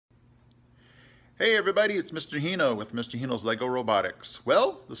Hey everybody, it's Mr. Hino with Mr. Hino's LEGO Robotics.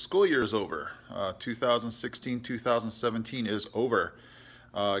 Well, the school year is over. 2016-2017 is over.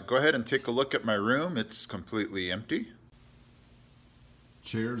 Go ahead and take a look at my room. It's completely empty.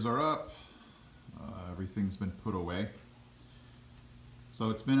 Chairs are up. Everything's been put away.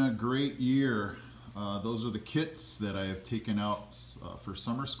 So it's been a great year. Those are the kits that I have taken out for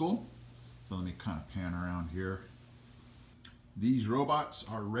summer school. So let me kind of pan around here. These robots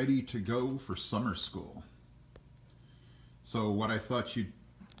are ready to go for summer school. So what I thought you'd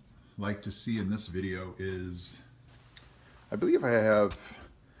like to see in this video is, I believe I have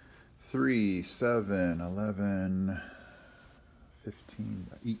 3, 7, 11, 15,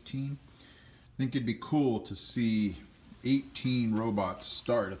 18. I think it'd be cool to see 18 robots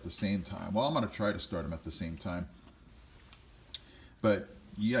start at the same time. Well, I'm going to try to start them at the same time. But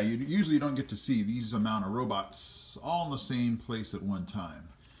yeah, you usually don't get to see these amount of robots all in the same place at one time.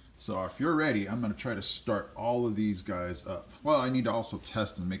 So if you're ready, I'm going to try to start all of these guys up. Well, I need to also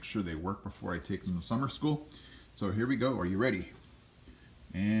test and make sure they work before I take them to summer school. So here we go. Are you ready?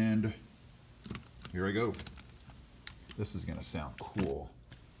 And here I go. This is going to sound cool.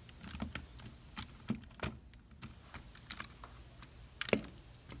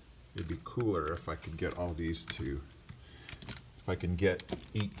 It'd be cooler if I could get all these to, if I can get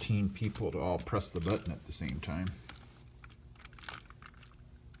 18 people to all press the button at the same time.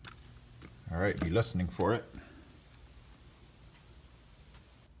 All right, be listening for it.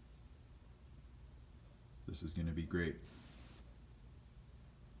 This is going to be great.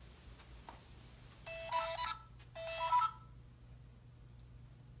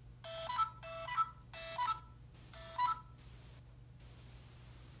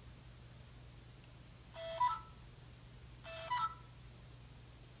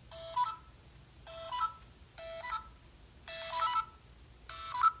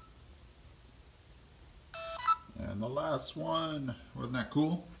 And the last one, wasn't that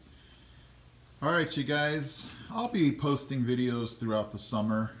cool? All right, you guys, I'll be posting videos throughout the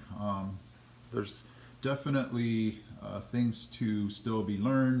summer. There's definitely things to still be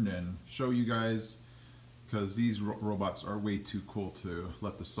learned and show you guys, because these robots are way too cool to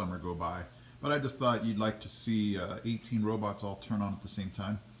let the summer go by. But I just thought you'd like to see 18 robots all turn on at the same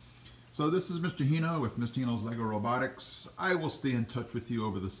time. So this is Mr. Hino with Mr. Hino's LEGO Robotics. I will stay in touch with you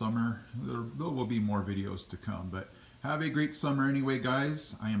over the summer. There will be more videos to come, but have a great summer anyway,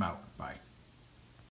 guys. I am out. Bye.